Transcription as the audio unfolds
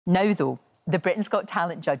Now, though, the Britain's Got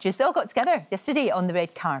Talent judges, they all got together yesterday on the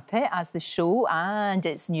red carpet as the show and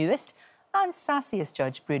its newest and sassiest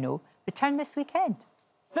judge, Bruno, returned this weekend.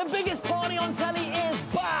 The biggest party on telly is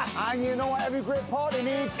back! And you know what every great party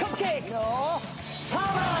needs? Cupcakes! No.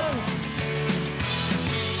 Talent!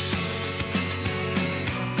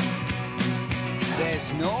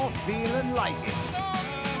 There's no feeling like it.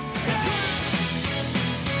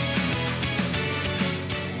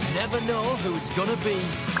 Never know who it's gonna be.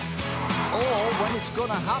 Or when it's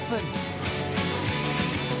gonna happen.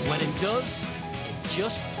 When it does, it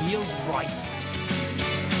just feels right.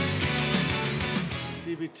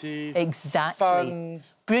 Activity, Exactly. fun.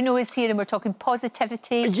 Bruno is here and we're talking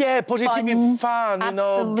positivity. Yeah, positivity and fun, you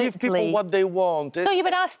know, give people Absolutely. what they want. So you were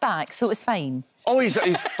asked back, so it was fine. Oh,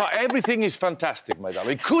 everything is fantastic, my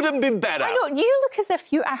darling. It couldn't be better. I know, you look as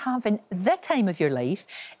if you are having the time of your life.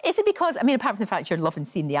 Is it because, I mean, apart from the fact you're loving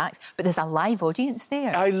seeing the acts, but there's a live audience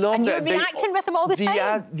there. I love and that. And you're reacting with them all the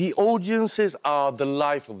time. The audiences are the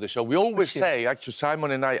life of the show. We always say, actually, Simon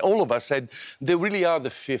and I, all of us said, they really are the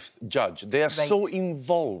fifth judge. They are so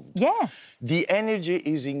involved. Yeah. The energy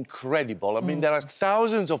is incredible. I mean, there are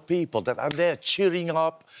thousands of people that are there cheering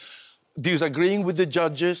up, disagreeing with the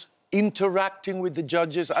judges, interacting with the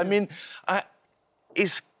judges. I mean,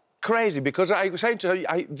 it's crazy because I was saying to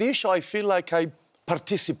her, this show, I feel like I'm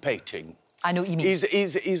participating. I know what you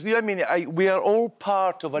mean. We are all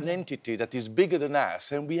part of an entity that is bigger than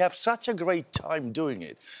us, and we have such a great time doing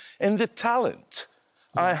it. And the talent,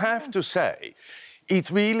 I have to say, it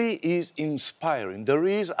really is inspiring. There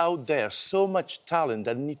is out there so much talent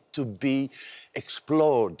that needs to be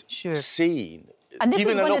explored, seen. And this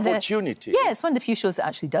given is an one opportunity. Yeah, it's one of the few shows that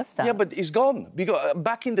actually does that. Yeah, but it's gone. Because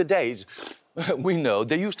back in the days, we know,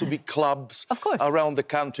 there used to be clubs around the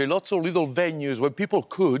country, lots of little venues where people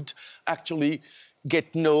could actually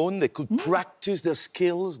get known, they could practice their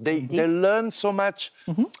skills, they learn so much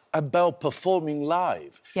about performing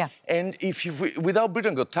live. Yeah. And without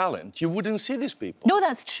Britain Got Talent, you wouldn't see these people. No,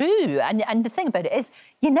 that's true. And the thing about it is,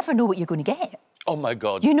 you never know what you're going to get. Oh, my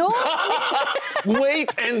God. You know? Wait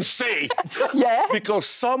and see. Yeah. Because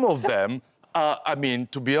some of them, I mean,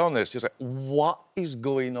 to be honest, it's like, what is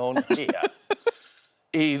going on here?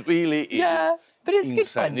 It really is. Yeah, but it's good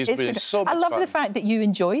fun. It's been so much I love fun. the fact that you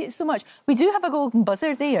enjoy it so much. We do have a golden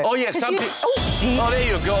buzzer there. Oh, yes, something... Oh,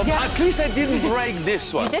 there you go. Yeah. At least I didn't break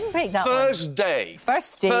this one. You didn't break that First day.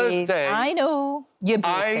 First day. I know. You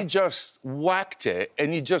broke I just whacked it,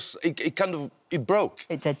 and it kind of broke.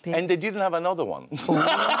 It did break. And they didn't have another one. So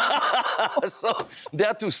they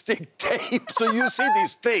had to stick tape. So you see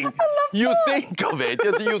this thing, you think of it,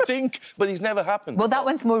 you think, but it's never happened. Well, that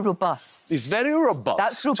one's more robust. It's very robust.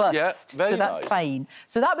 That's robust. Yeah, very so that's nice. fine.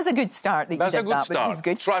 So that was a good start that That's you a did good that, start. which is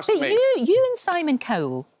good. Trust but me. You and Simon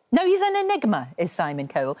Cowell. Now, he's an enigma, is Simon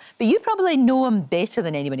Cowell, but you probably know him better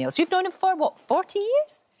than anyone else. You've known him for, what, 40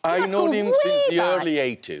 years? I've known him since the early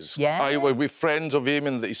 80s. Yeah. I was with friends of him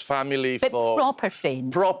and his family but proper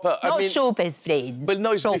friends. Proper. Not showbiz friends. But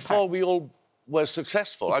no, it's proper. before we all were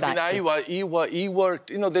successful. Exactly. I mean, he worked...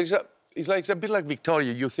 You know, it's a bit like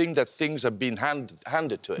Victoria. You think that things have been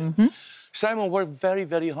handed to him. Simon worked very,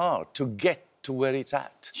 very hard to get to where it's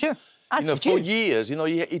at. Sure. You know, for years, you know,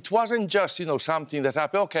 it wasn't just, you know, something that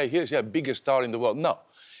happened, OK, here's the biggest star in the world. No.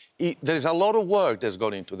 There's a lot of work that's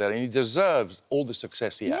gone into there, and he deserves all the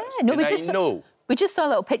success he has. No, and we just saw a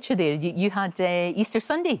little picture there. You had Easter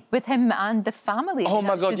Sunday with him and the family. Oh,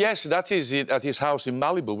 my God, yes, that is it, at his house in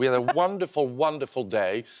Malibu. We had a wonderful, wonderful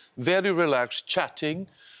day, very relaxed, chatting.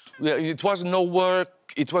 It was no work.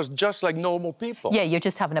 It was just like normal people. Yeah, you're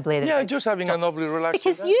just having a blade. Yeah, just having a lovely, relaxed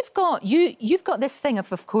Because day. you've got this thing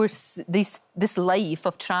of course, this life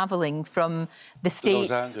of travelling from the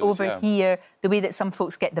States Angeles, over here, the way that some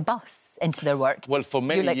folks get the bus into their work. Well, for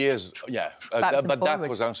many years, yeah. But that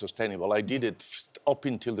was unsustainable. I did it up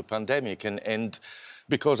until the pandemic, and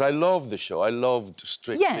because I loved the show, I loved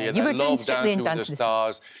Strictly, and I loved Dancing with the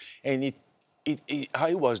Stars, and it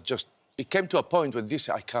came to a point where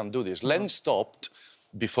I can't do this. Len stopped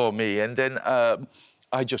before me, and then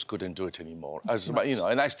I just couldn't do it anymore. You know,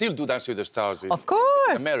 and I still do Dance with the Stars in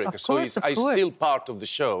America, so I'm still part of the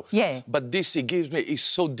show. Yeah. But this, is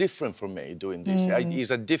so different from me doing this.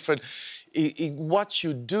 It's a different... what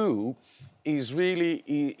you do is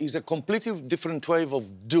a completely different way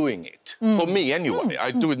of doing it. For me, anyway.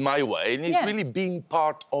 I do it my way, and it's really being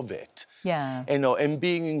part of it. Yeah. You know, and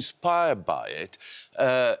being inspired by it.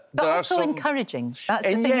 But also encouraging. That's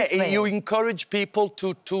the thing as well. You encourage people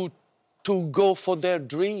to go for their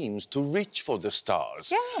dreams, to reach for the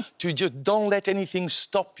stars. Yeah. To just don't let anything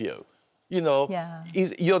stop you. You know,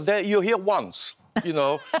 you're here once, you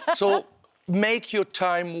know. So make your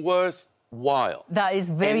time worthwhile. That is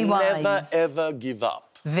very wise. Never, ever give up.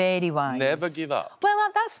 Very wise. Never give up.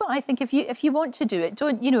 Well, that's what I think. If you want to do it,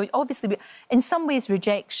 don't, you know, obviously, in some ways,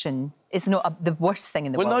 rejection is not the worst thing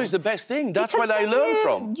in the world. Well, no, it's the best thing. That's because what I learned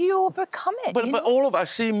from. You overcome it. But all of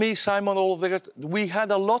us, see me, Simon, all of that, we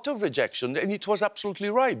had a lot of rejection, and it was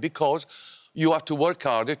absolutely right, because you have to work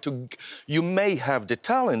harder. You may have the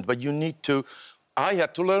talent, but you need to... I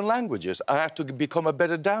had to learn languages. I had to become a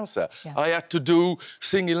better dancer. Yeah. I had to do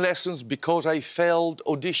singing lessons because I failed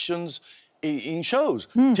auditions in shows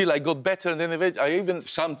till I got better, and then I even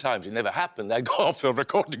sometimes, it never happened, I got off a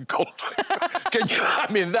recording contract. Can you?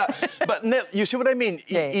 I mean that. But you see what I mean?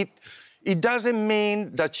 Yeah. It doesn't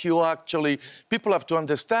mean that you actually. People have to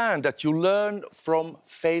understand that you learn from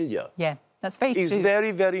failure. Yeah. That's very true. It's very,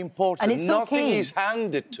 very important. And it's Nothing okay. is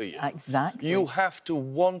handed to you. Exactly. You have to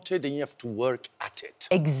want it and you have to work at it.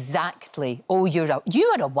 Exactly. Oh, you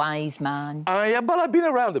are a wise man. But I've been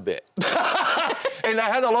around a bit. And I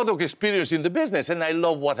had a lot of experience in the business, and I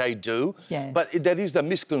love what I do. Yeah. But there is the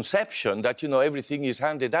misconception that, you know, everything is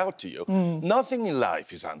handed out to you. Nothing in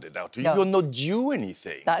life is handed out to you. No. You're not due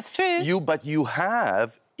anything. That's true. But you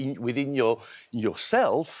have within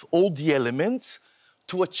yourself all the elements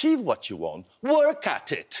to achieve what you want. Work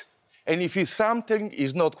at it. And if something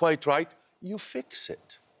is not quite right, you fix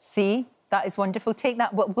it. See? That is wonderful. Take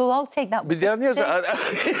that. We'll all take that. But there's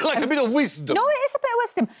like a bit of wisdom. No, it is a bit of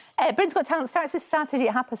wisdom. Britain's Got Talent starts this Saturday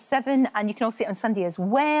at 7:30, and you can also see it on Sunday as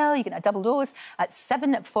well. You get a double dose at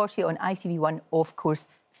 7:40 on ITV1, of course.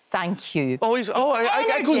 Thank you.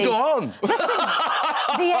 I could go on. Listen,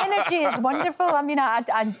 the energy is wonderful. I mean,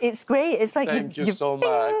 it's great. It's like Thank you so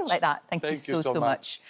much. Like that. Thank you so much.